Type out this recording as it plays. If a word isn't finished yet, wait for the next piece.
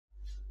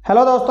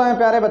Hello दोस्तों एवं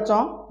प्यारे बच्चों,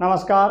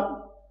 नमस्कार।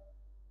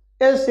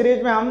 इस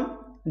सीरीज में हम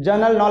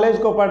जनरल नॉलेज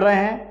को पढ़ रहे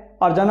हैं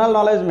और जनरल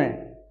नॉलेज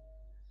में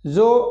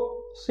जो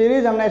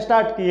सीरीज हमने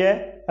स्टार्ट की है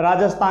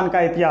राजस्थान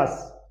का इतिहास।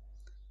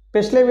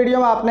 पिछले वीडियो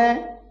में आपने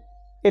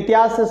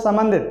इतिहास से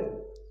संबंधित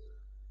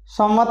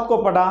संवत को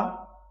पढ़ा।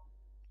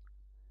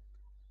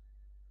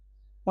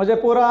 मुझे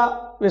पूरा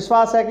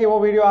विश्वास है कि वो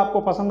वीडियो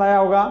आपको पसंद आया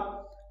होगा।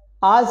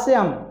 आज से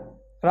हम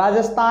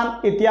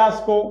राजस्थान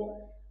इतिहास को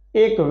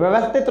एक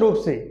व्यवस्थित रूप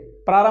से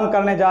प्रारंभ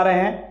करने जा रहे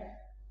हैं।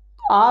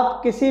 आप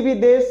किसी भी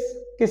देश,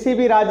 किसी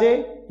भी राज्य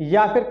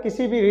या फिर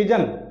किसी भी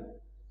रीजन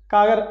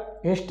का अगर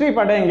हिस्ट्री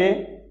पढ़ेंगे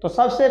तो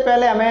सबसे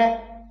पहले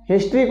हमें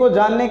हिस्ट्री को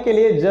जानने के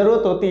लिए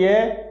ज़रूरत होती है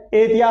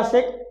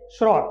ऐतिहासिक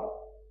स्रोत।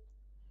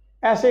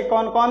 ऐसे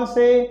कौन कौन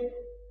से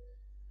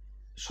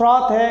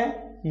स्रोत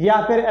हैं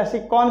या फिर ऐसी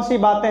कौन सी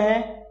बातें हैं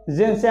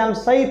जिनसे हम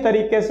सही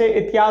तरीके से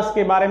इतिहास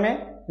के बारे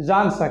में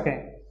जान सकें।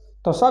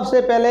 तो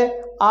सबसे पहले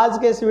आज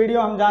के इस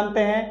वीडियो हम जानते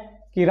हैं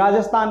कि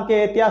राजस्थान के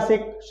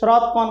ऐतिहासिक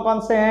स्रोत कौन कौन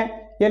से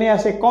हैं, यानी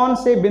ऐसे कौन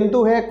से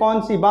बिंदु हैं, कौन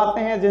सी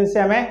बातें हैं जिनसे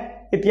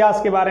हमें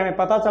इतिहास के बारे में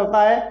पता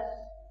चलता है।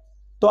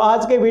 तो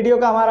आज के वीडियो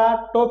का हमारा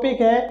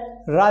टॉपिक है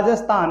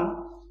राजस्थान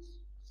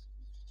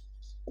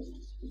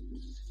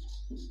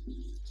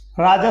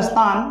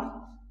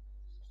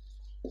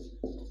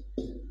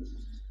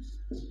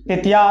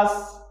इतिहास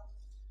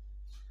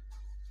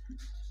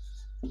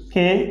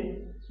के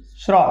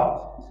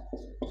स्रोत।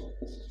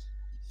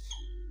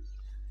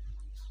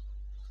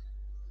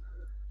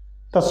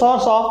 The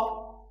source of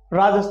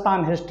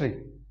Rajasthan history.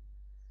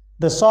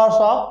 The source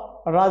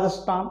of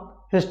Rajasthan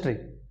history.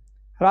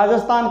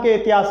 Rajasthan के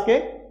इतिहास के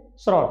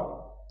स्रोत।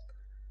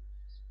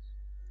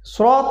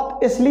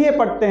 स्रोत इसलिए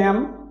पढ़ते हैं हम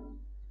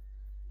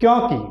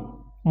क्योंकि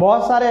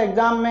बहुत सारे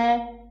एग्जाम में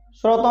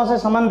स्रोतों से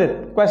संबंधित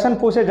क्वेश्चन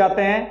पूछे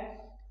जाते हैं।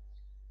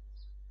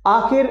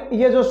 आखिर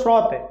ये जो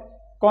स्रोत है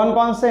कौन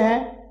कौन से हैं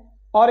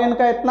और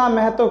इनका इतना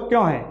महत्व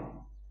क्यों है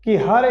कि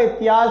हर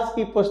इतिहास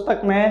की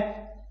पुस्तक में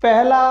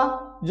पहला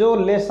जो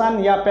लेसन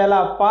या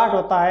पहला पार्ट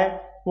होता है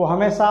वो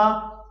हमेशा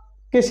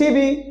किसी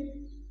भी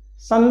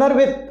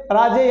संदर्भित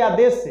राज्य या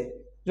देश से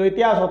जो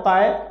इतिहास होता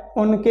है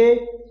उनके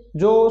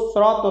जो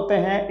स्रोत होते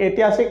हैं,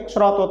 ऐतिहासिक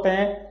स्रोत होते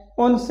हैं,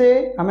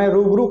 उनसे हमें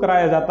रूबरू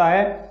कराया जाता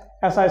है।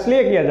 ऐसा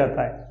इसलिए किया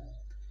जाता है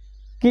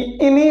कि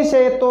इन्हीं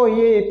से तो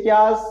ये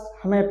इतिहास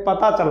हमें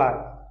पता चला है।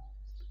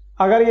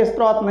 अगर ये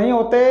स्रोत नहीं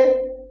होते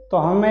तो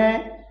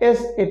हमें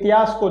इस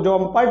इतिहास को जो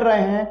हम पढ़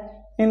रहे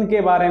हैं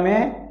इनके बारे में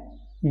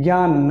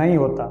ज्ञान नहीं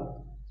होता।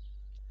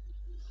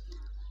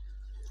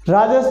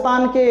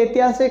 राजस्थान के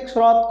ऐतिहासिक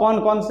स्रोत कौन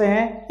कौन से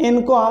हैं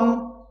इनको हम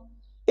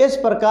इस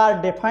प्रकार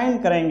डिफाइन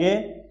करेंगे।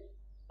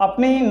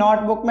 अपनी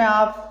नोटबुक में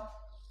आप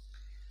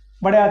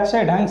बड़े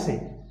अच्छे ढंग से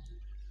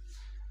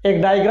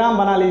एक डायग्राम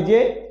बना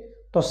लीजिए।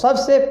 तो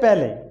सबसे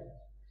पहले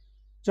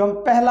जो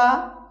पहला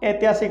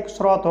ऐतिहासिक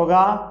स्रोत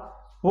होगा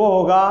वो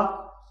होगा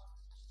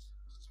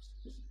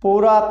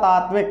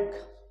पुरातात्विक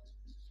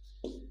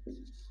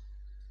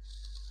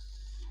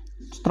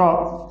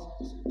स्रोत।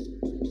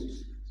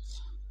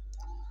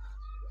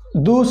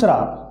 दूसरा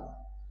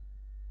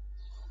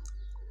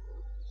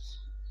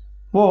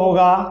वो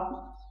होगा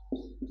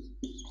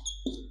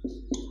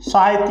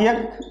साहित्यिक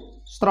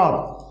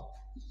स्रोत।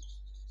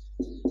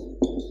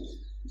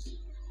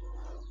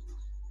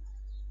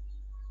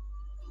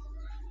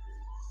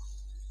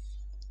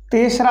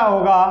 तीसरा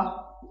होगा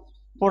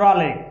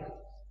पुरालेख।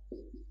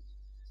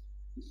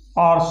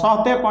 और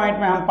चौथे पॉइंट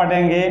में हम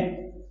पढ़ेंगे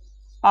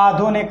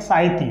आधुनिक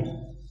साहित्य।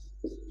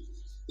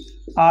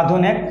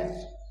 आधुनिक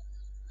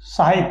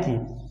साहित्य।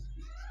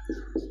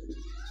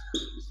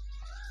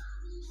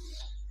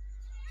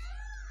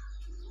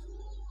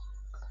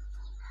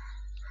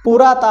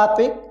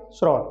 पुरातात्विक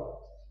स्रोत।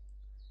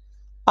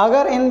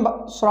 अगर इन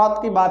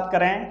स्रोत की बात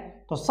करें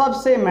तो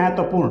सबसे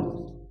महत्वपूर्ण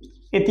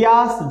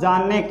इतिहास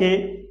जानने के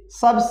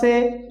सबसे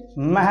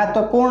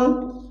महत्वपूर्ण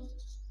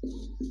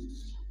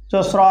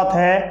जो स्रोत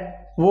है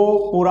वो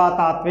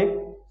पुरातात्विक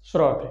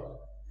स्रोत है।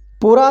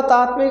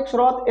 पुरातात्विक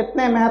स्रोत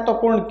इतने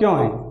महत्वपूर्ण क्यों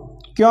हैं?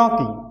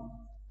 क्योंकि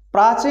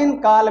प्राचीन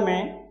काल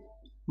में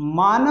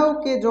मानव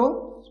के जो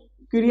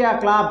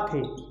क्रियाकलाप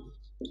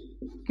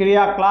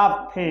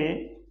थे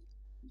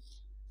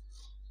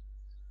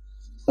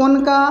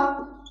उनका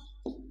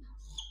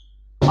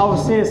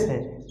अवशेष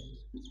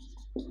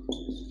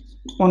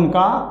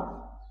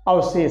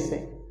है।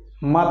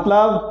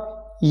 मतलब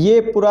ये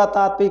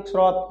पुरातात्विक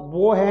स्रोत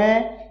वो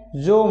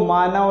हैं जो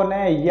मानव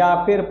ने या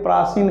फिर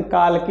प्राचीन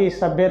काल की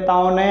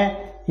सभ्यताओं ने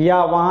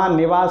या वहाँ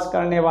निवास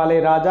करने वाले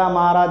राजा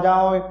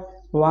महाराजाओं,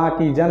 वहाँ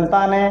की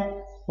जनता ने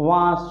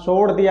वहाँ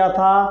छोड़ दिया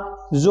था,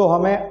 जो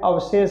हमें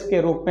अवशेष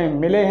के रूप में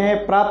मिले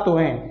हैं, प्राप्त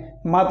हुए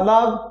हैं।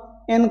 मतलब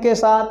इनके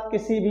साथ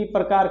किसी भी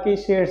प्रकार की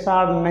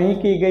छेड़छाड़ नहीं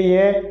की गई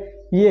है।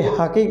 ये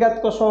हकीकत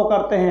को शो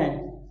करते हैं,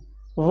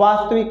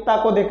 वास्तविकता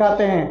को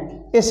दिखाते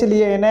हैं,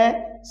 इसलिए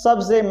इन्हें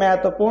सबसे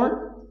महत्वपूर्ण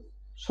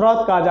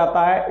स्रोत कहा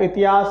जाता है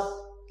इतिहास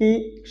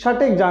की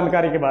सटीक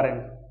जानकारी के बारे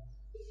में।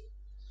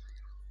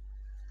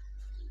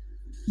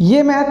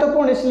 ये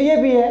महत्वपूर्ण इसलिए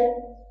भी है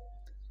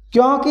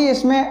क्योंकि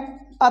इसमें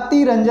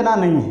अतिरंजना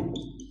नहीं है।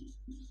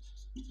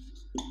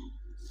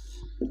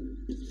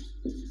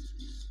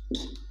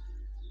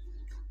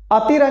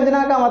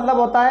 अतिरंजना का मतलब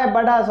होता है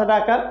बढ़ा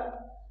चढ़ाकर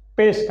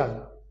पेश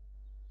करना।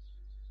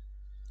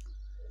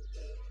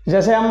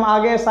 जैसे हम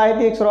आगे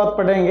साहित्यिक स्रोत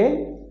पढ़ेंगे,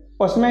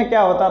 उसमें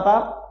क्या होता था,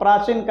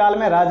 प्राचीन काल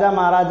में राजा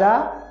महाराजा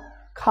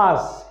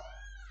खास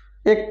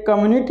एक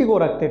कम्युनिटी को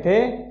रखते थे,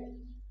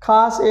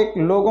 खास एक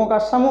लोगों का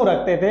समूह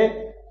रखते थे।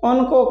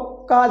 उनको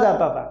कहा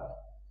जाता था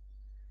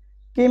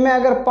कि मैं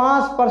अगर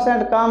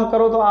 5% काम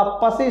करूं तो आप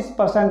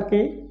 25%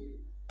 की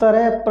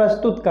तरह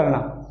प्रस्तुत करना,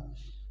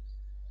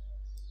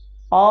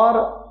 और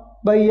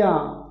भैया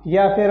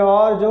या फिर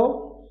और जो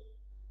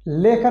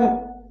लेखन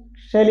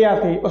शैलियाँ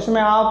थी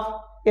उसमें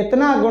आप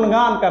इतना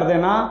गुणगान कर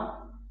देना।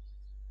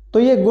 तो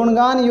ये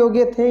गुणगान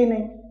योग्य थे ही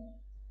नहीं,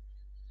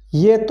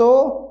 ये तो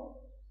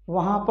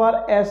वहाँ पर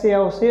ऐसे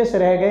अवशेष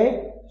रह गए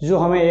जो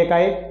हमें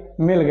एकाएक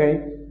मिल गए।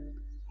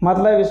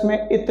 मतलब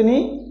इसमें इतनी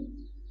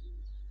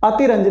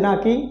अतिरंजना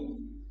की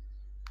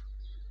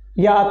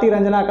या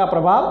अतिरंजना का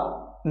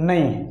प्रभाव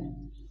नहीं है।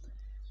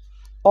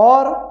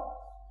 और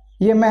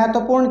ये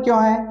महत्वपूर्ण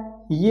क्यों है,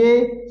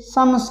 ये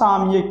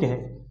समसामयिक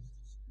है।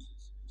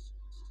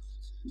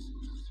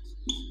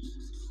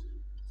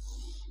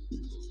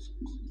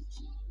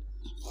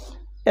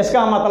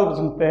 इसका मतलब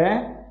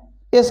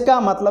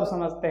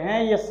समझते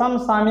हैं ये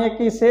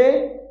समसामयिकी से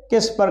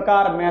किस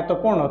प्रकार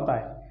महत्वपूर्ण होता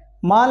है।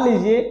 मान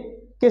लीजिए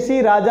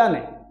किसी राजा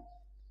ने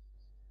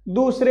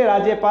दूसरे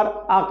राज्य पर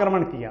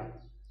आक्रमण किया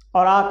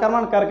और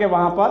आक्रमण करके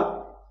वहां पर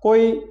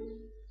कोई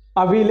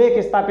अभिलेख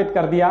स्थापित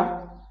कर दिया,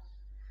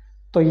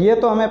 तो ये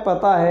तो हमें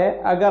पता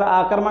है अगर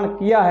आक्रमण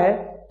किया है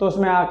तो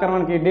उसमें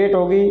आक्रमण की डेट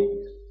होगी,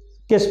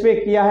 किस पे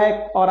किया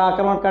है और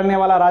आक्रमण करने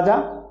वाला राजा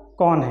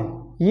कौन है,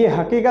 ये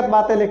हकीकत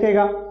बातें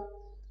लिखेगा।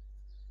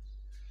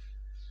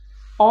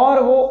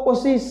 और वो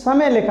उसी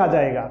समय लिखा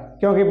जाएगा,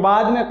 क्योंकि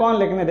बाद में कौन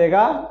लिखने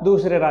देगा,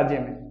 दूसरे राज्य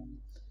में।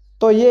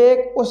 तो ये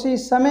एक उसी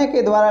समय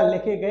के द्वारा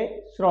लिखे गए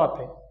स्रोत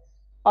है।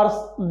 और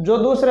जो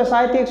दूसरे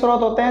साहित्यिक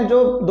स्रोत होते हैं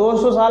जो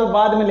 200 साल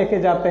बाद में लिखे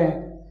जाते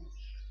हैं,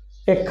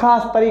 एक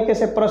खास तरीके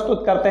से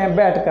प्रस्तुत करते हैं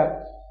बैठकर,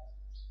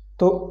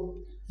 तो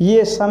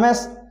ये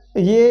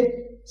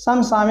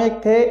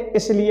समसामयिक थे,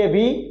 इसलिए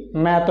भी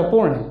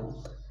महत्वपूर्ण है।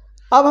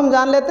 अब हम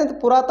जान लेते हैं तो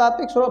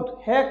पुरातात्विक स्रोत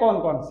है कौन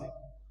कौन से।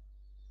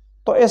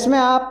 तो इसमें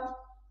आप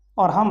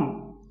और हम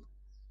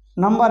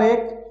नंबर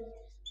 1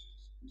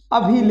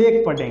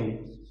 अभिलेख पढ़ेंगे,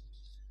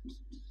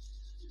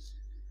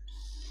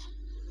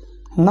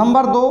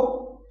 नंबर 2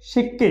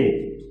 सिक्के,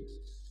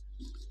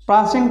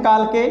 प्राचीन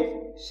काल के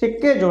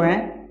सिक्के जो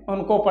हैं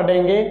उनको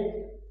पढ़ेंगे,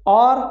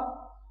 और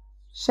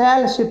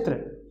शैल चित्र,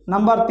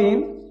 नंबर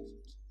 3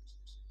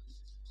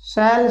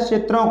 शैल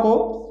चित्रों को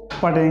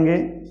पढ़ेंगे।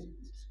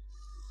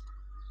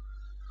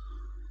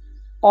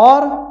 और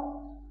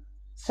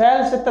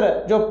शैल चित्र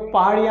जो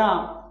पहाड़ियां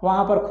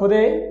वहां पर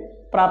खुदे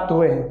प्राप्त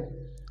हुए हैं।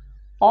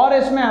 और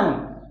इसमें हम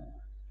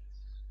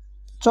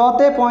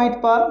चौथे पॉइंट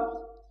पर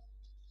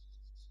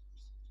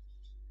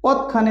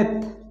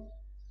उत्खनित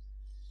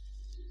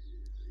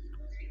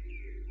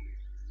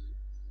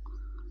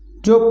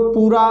जो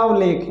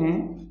पुरावलेख हैं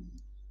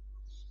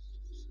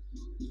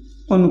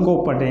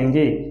उनको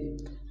पढ़ेंगे।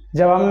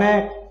 जब हमने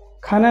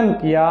खनन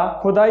किया,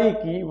 खुदाई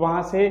की,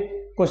 वहां से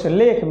कुछ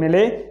लेख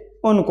मिले,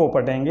 उनको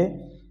पढ़ेंगे।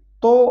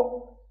 तो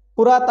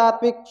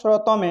पुरातात्विक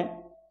स्रोतों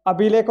में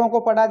अभिलेखों को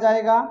पढ़ा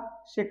जाएगा,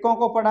 सिक्कों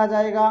को पढ़ा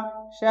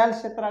जाएगा, शैल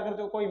चित्र अगर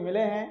जो कोई मिले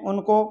हैं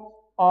उनको,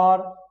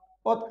 और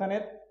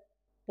उत्खनित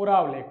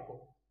पुरावलेख को।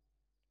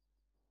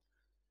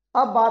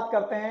 अब बात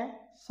करते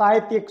हैं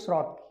साहित्यिक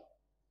स्रोत की।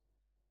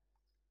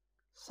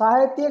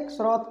 साहित्यिक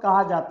स्रोत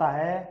कहा जाता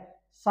है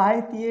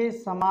साहित्य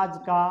समाज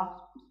का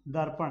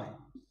दर्पण है।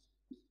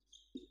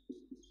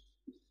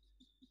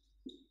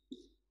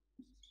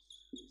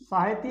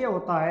 साहित्य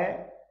होता है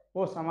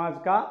वो समाज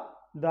का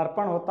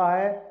दर्पण होता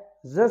है।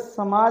 जिस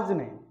समाज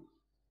ने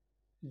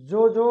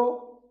जो जो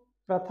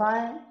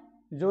प्रथाएं,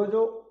 जो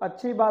जो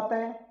अच्छी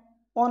बातें,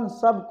 उन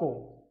सब को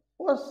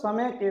उस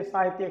समय के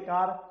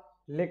साहित्यकार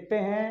लिखते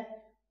हैं,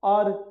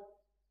 और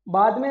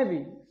बाद में भी,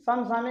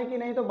 समसामयिक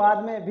नहीं तो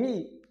बाद में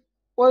भी,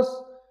 उस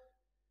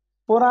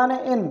पुराने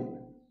इन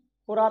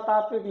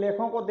पुरातात्विक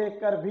लेखों को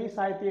देखकर भी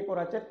साहित्य को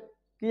रचित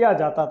किया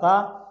जाता था।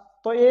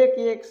 तो एक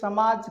एक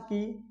समाज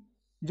की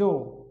जो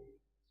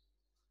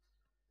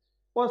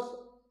उस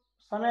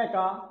समय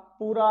का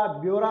पूरा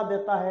ब्यौरा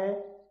देता है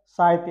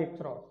साहित्यिक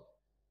स्रोत।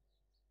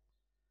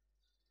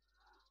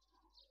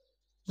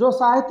 जो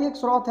साहित्यिक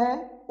स्रोत है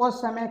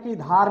उस समय की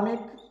धार्मिक,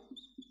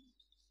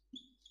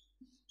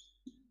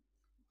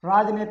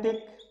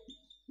 राजनीतिक,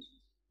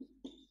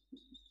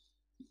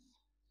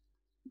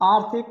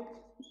 आर्थिक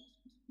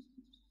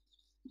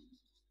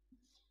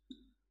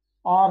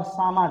और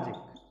सामाजिक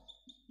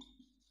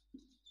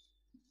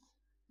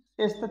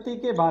स्थिति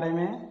के बारे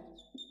में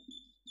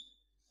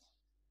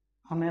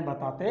हमें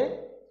बताते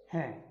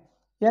हैं।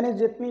 यानी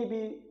जितनी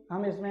भी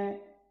हम इसमें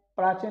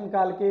प्राचीन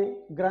काल के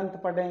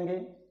ग्रंथ पढ़ेंगे,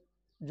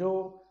 जो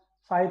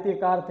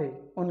साहित्यकार थे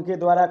उनके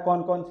द्वारा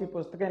कौन कौन सी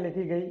पुस्तकें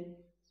लिखी गई,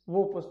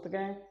 वो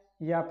पुस्तकें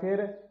या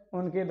फिर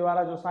उनके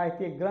द्वारा जो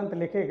साहित्यिक ग्रंथ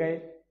लिखे गए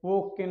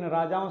वो किन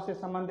राजाओं से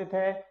संबंधित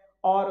है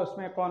और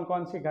उसमें कौन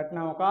कौन सी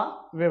घटनाओं का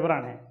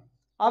विवरण है।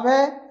 अब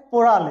है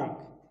पुरालेख,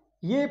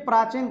 ये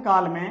प्राचीन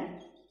काल में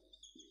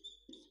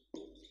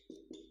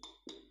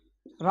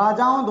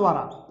राजाओं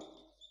द्वारा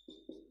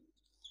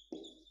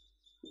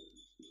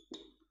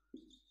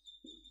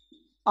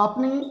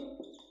अपनी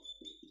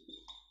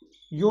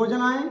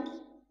योजनाएं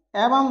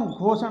एवं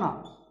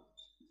घोषणा,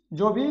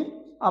 जो भी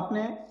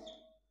अपने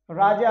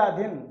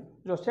राज्याधीन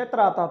जो क्षेत्र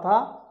आता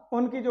था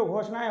उनकी जो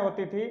घोषणाएं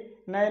होती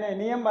थी, नए नए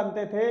नियम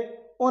बनते थे,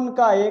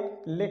 उनका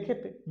एक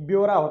लिखित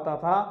ब्यौरा होता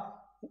था,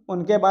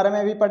 उनके बारे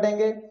में भी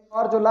पढ़ेंगे।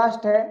 और जो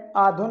लास्ट है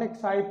आधुनिक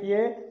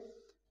साहित्य,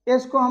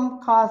 इसको हम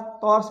खास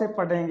तौर से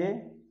पढ़ेंगे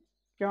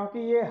क्योंकि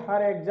ये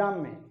हर एग्जाम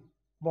में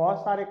बहुत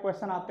सारे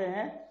क्वेश्चन आते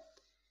हैं।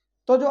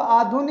 तो जो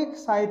आधुनिक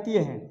साहित्य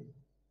हैं,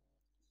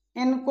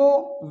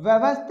 इनको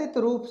व्यवस्थित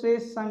रूप से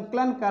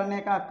संकलन करने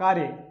का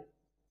कार्य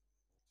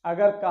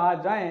अगर कहा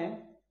जाए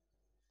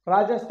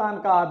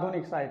राजस्थान का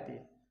आधुनिक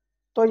साहित्य,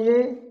 तो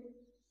ये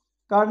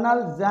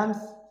कर्नल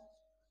जेम्स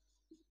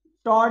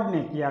टॉड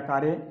ने किया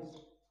कार्य।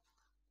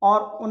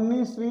 और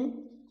 19वीं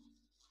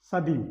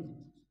सदी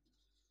में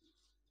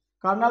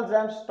कर्नल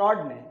जेम्स टॉड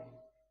ने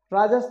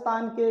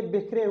राजस्थान के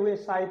बिखरे हुए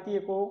साहित्य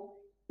को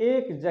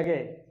एक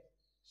जगह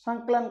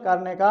संकलन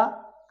करने का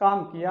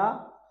काम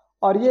किया,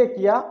 और ये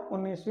किया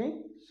 19वीं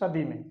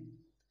सदी में।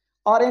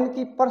 और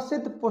इनकी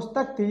प्रसिद्ध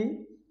पुस्तक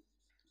थी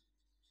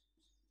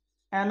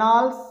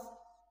annals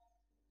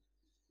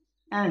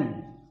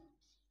and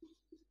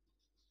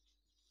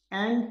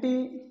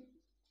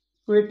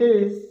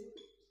antiquities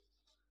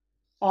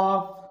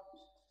of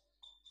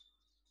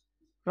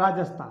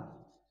Rajasthan.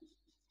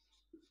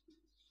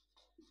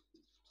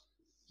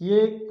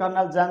 ये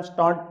कर्नल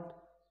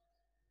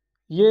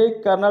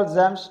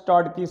जेम्स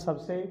टॉड की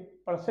सबसे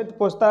प्रसिद्ध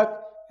पुस्तक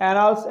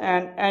annals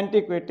and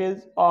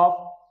antiquities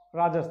of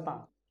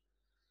Rajasthan.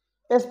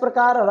 इस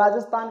प्रकार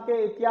राजस्थान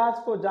के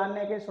इतिहास को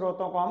जानने के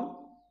स्रोतों को हम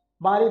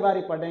बारी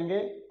बारी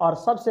पढ़ेंगे, और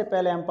सबसे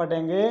पहले हम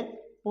पढ़ेंगे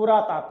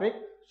पुरातात्विक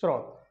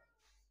स्रोत।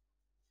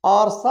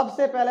 और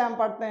सबसे पहले हम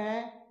पढ़ते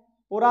हैं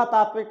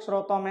पुरातात्विक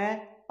स्रोतों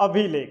में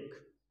अभिलेख।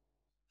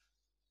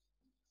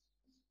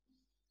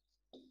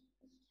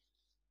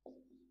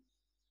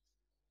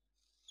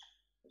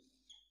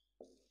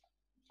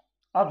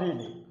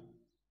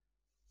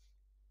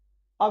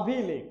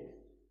 अभिलेख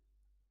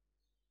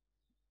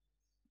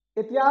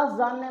इतिहास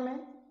जानने में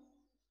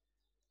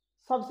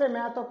सबसे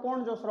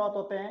महत्वपूर्ण जो स्रोत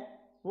होते हैं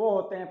वो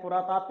होते हैं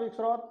पुरातात्विक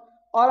स्रोत।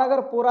 और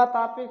अगर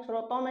पुरातात्विक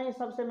स्रोतों में ही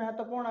सबसे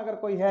महत्वपूर्ण अगर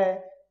कोई है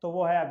तो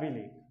वो है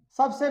अभिलेख।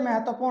 सबसे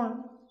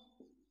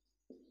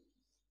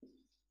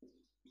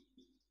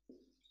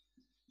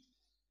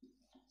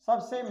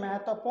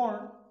महत्वपूर्ण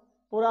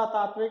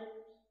पुरातात्विक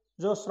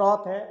जो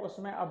स्रोत है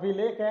उसमें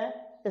अभिलेख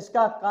है।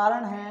 इसका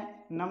कारण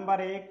है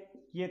नंबर 1,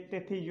 ये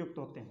तिथि युक्त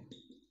होते हैं,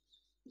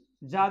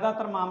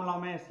 ज्यादातर मामलों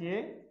में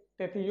ये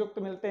तिथि युक्त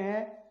मिलते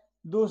हैं।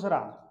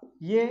 दूसरा,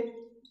 ये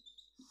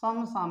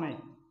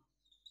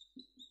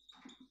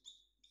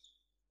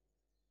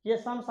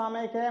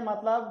समसामयिक है,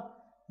 मतलब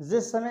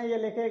जिस समय ये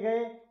लिखे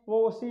गए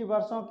वो उसी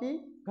वर्षों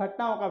की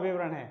घटनाओं का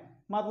विवरण है,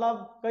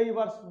 मतलब कई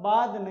वर्ष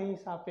बाद नहीं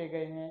छापे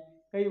गए हैं,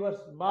 कई वर्ष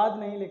बाद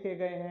नहीं लिखे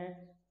गए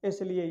हैं,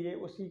 इसलिए ये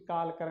उसी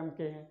कालक्रम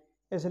के हैं,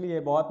 इसलिए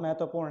बहुत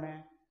महत्वपूर्ण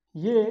है।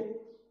 ये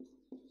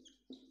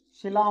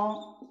शिलाओं,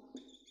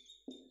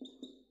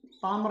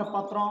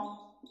 ताम्रपत्रों,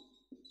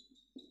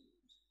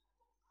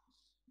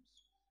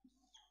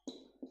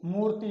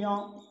 मूर्तियों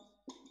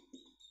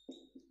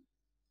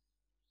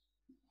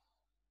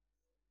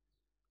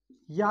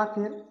या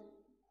फिर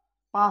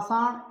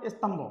पाषाण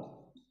स्तंभों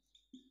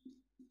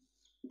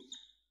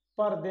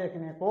पर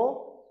देखने को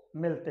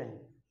मिलते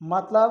हैं।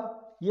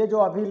 मतलब ये जो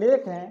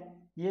अभिलेख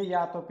हैं ये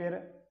या तो फिर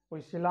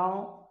कोई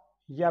शिलाओं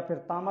या फिर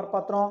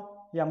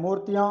ताम्रपत्रों या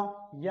मूर्तियों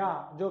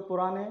या जो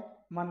पुराने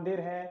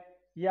मंदिर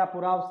है या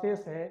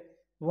पुरावशेष है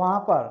वहाँ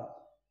पर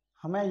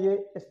हमें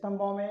ये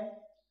स्तंभों में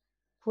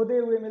खुदे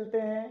हुए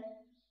मिलते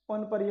हैं,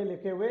 उन पर ये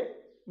लिखे हुए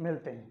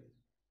मिलते हैं।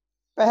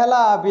 पहला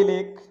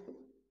अभिलेख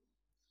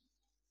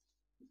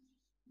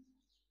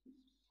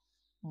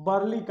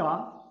बरली का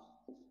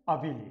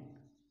अभिलेख,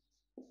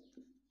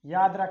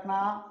 याद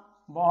रखना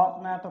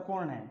बहुत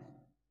महत्वपूर्ण है।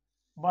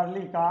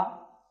 बरली का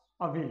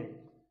अभिलेख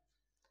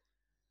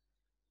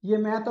ये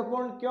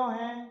महत्वपूर्ण क्यों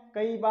है?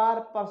 कई बार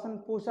प्रश्न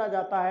पूछा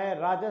जाता है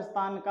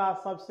राजस्थान का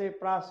सबसे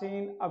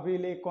प्राचीन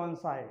अभिलेख कौन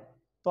सा है,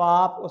 तो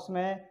आप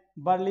उसमें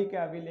बरली के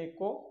अभिलेख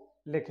को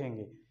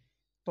लिखेंगे,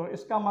 तो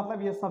इसका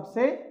मतलब ये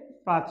सबसे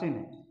प्राचीन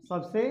है।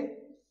 सबसे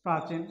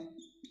प्राचीन,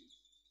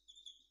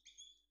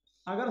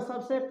 अगर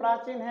सबसे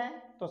प्राचीन है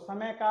तो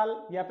समय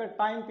काल या फिर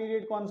टाइम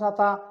पीरियड कौन सा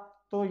था,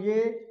 तो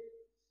ये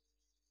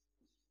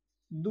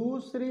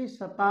 2री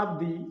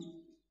शताब्दी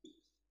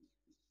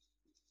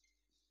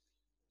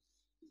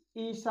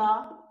ईसा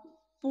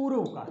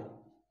पूर्व का है।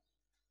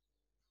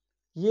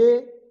 ये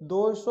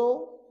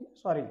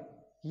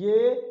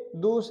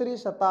 2री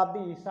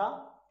शताब्दी ईसा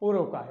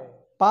पूर्व का है।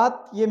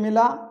 बात ये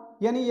मिला,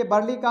 यानी ये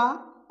बरली का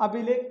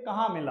अभिलेख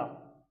कहाँ मिला?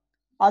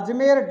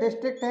 अजमेर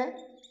डिस्ट्रिक्ट है,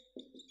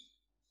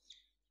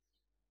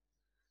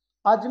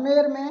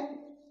 अजमेर में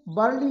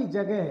बरली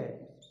जगह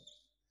है,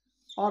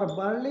 और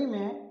बरली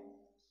में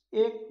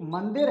एक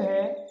मंदिर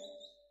है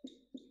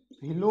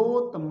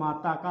भिलोत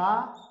माता का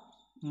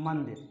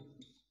मंदिर।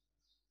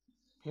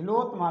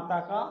 भिलोत माता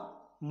का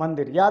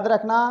मंदिर याद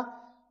रखना।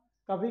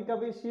 कभी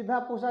कभी सीधा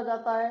पूछा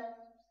जाता है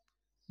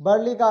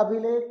बरली का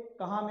अभिलेख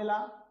कहाँ मिला,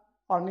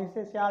 और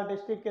नीचे सियाल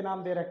डिस्ट्रिक्ट के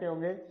नाम दे रखे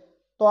होंगे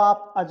तो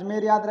आप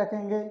अजमेर याद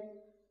रखेंगे,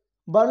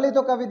 बरली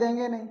तो कभी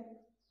देंगे नहीं।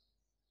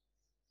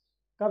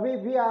 कभी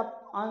भी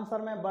आप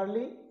आंसर में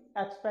बरली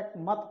एक्सपेक्ट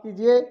मत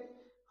कीजिए।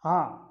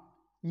 हाँ,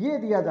 ये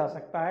दिया जा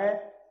सकता है,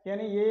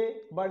 यानी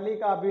ये बरली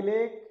का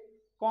अभिलेख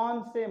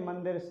कौन से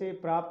मंदिर से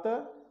प्राप्त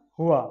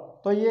हुआ,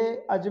 तो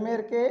ये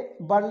अजमेर के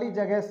बरली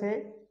जगह से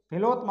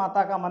भिलोत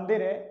माता का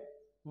मंदिर है,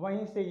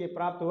 वहीं से ये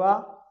प्राप्त हुआ।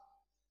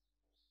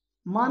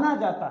 माना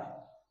जाता है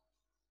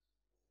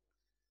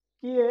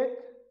कि एक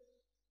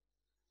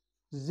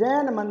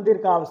जैन मंदिर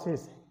का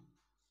अवशेष है।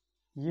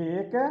 ये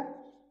एक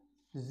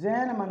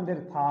जैन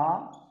मंदिर था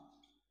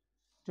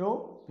जो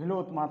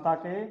भिलोत माता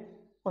के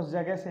उस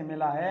जगह से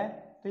मिला है,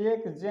 तो ये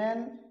एक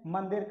जैन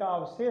मंदिर का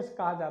अवशेष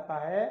कहा जाता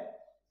है।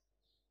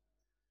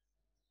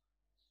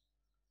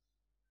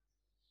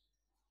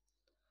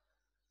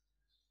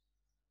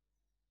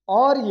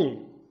 और ये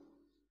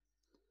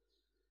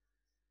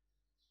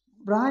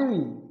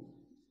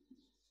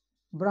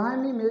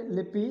ब्राह्मी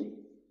लिपि,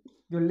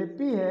 जो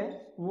लिपि है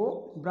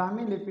वो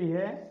ब्राह्मी लिपि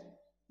है।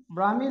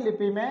 ब्राह्मी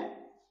लिपि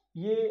में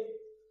ये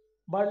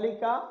बरली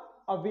का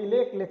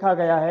अभिलेख लिखा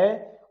गया है,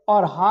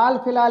 और हाल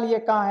फिलहाल ये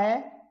कहाँ है,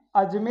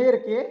 अजमेर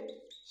के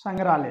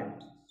संग्रहालय में।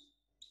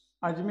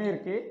 अजमेर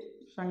के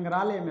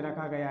संग्रहालय में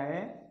रखा गया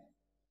है।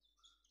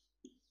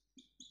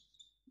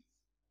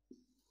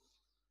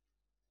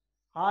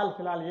 हाल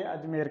फिलहाल ये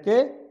अजमेर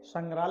के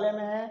संग्रहालय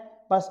में है।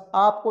 बस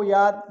आपको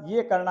याद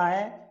ये करना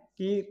है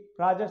कि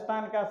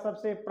राजस्थान का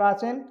सबसे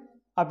प्राचीन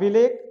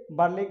अभिलेख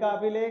बरली का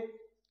अभिलेख,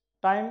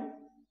 टाइम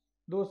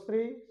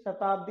 2री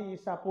शताब्दी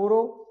ईसा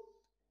पूर्व,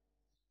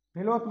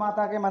 भिलोत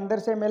माता के मंदिर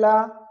से मिला,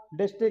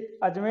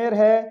 डिस्ट्रिक्ट अजमेर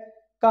है।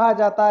 कहा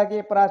जाता है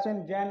कि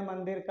प्राचीन जैन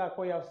मंदिर का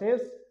कोई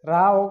अवशेष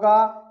रहा होगा,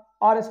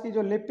 और इसकी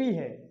जो लिपि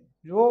है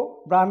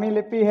जो ब्राह्मी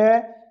लिपि है,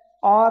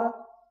 और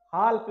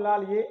हाल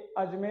फिलहाल ये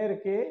अजमेर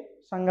के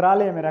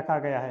संग्रहालय में रखा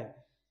गया है।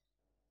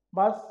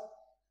 बस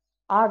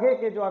आगे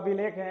के जो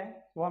अभिलेख हैं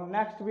वो हम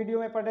नेक्स्ट वीडियो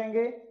में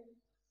पढ़ेंगे।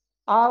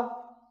 आप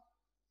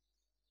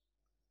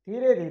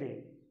धीरे धीरे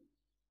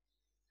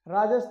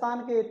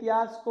राजस्थान के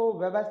इतिहास को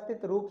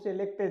व्यवस्थित रूप से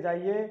लिखते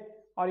जाइए,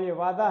 और ये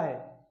वादा है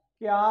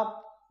कि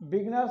आप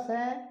बिगनर्स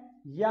हैं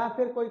या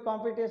फिर कोई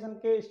कंपटीशन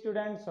के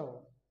स्टूडेंट्स हो,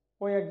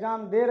 कोई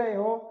एग्जाम दे रहे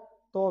हो,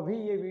 तो भी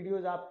ये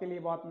वीडियोज आपके लिए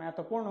बहुत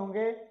महत्वपूर्ण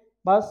होंगे।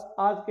 बस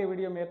आज के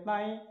वीडियो में इतना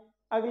ही।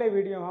 अगले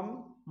वीडियो में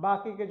हम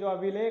बाकी के जो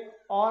अभिलेख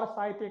और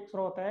साहित्यिक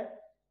स्रोत है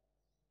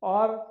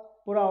और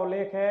पूरा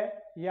उल्लेख है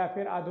या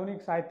फिर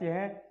आधुनिक साहित्य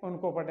है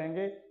उनको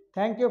पढ़ेंगे।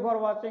 Thank you for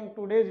watching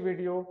today's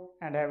video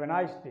and have a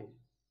nice day.